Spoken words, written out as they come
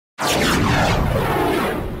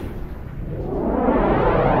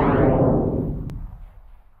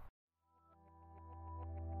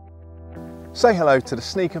Say hello to the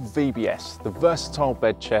Sneeka VBS, the versatile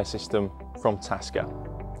bed chair system from Taska.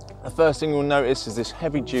 The first thing you'll notice is this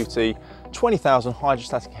heavy duty 20,000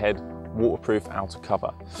 hydrostatic head waterproof outer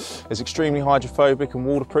cover. It's extremely hydrophobic and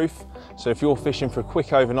waterproof, so if you're fishing for a quick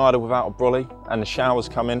overnighter without a brolly and the showers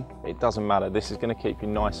come in, it doesn't matter. This is going to keep you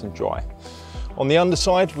nice and dry. On the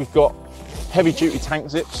underside, we've got heavy duty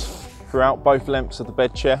tank zips throughout both lengths of the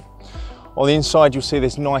bed chair. On the inside, you'll see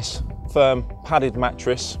this nice firm padded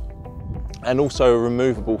mattress and also a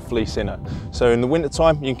removable fleece inner. So in the winter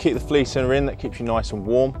time, you can keep the fleece inner in, that keeps you nice and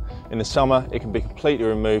warm. In the summer, it can be completely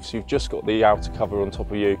removed, so you've just got the outer cover on top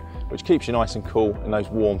of you, which keeps you nice and cool in those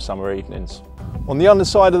warm summer evenings. On the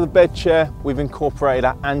underside of the bed chair, we've incorporated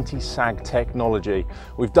our anti-sag technology.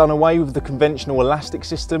 We've done away with the conventional elastic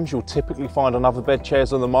systems you'll typically find on other bed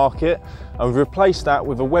chairs on the market, and we've replaced that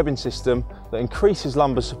with a webbing system that increases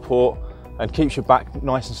lumbar support and keeps your back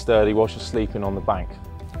nice and sturdy whilst you're sleeping on the bank.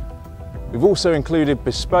 We've also included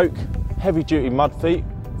bespoke heavy-duty mud feet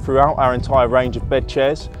throughout our entire range of bed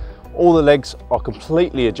chairs. All the legs are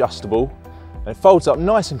completely adjustable, and it folds up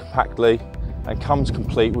nice and compactly and comes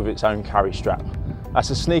complete with its own carry strap. That's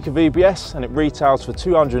a Sneeka VBS, and it retails for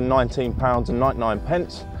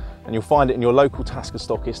 £219.99, and you'll find it in your local Taska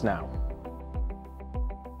stockist now.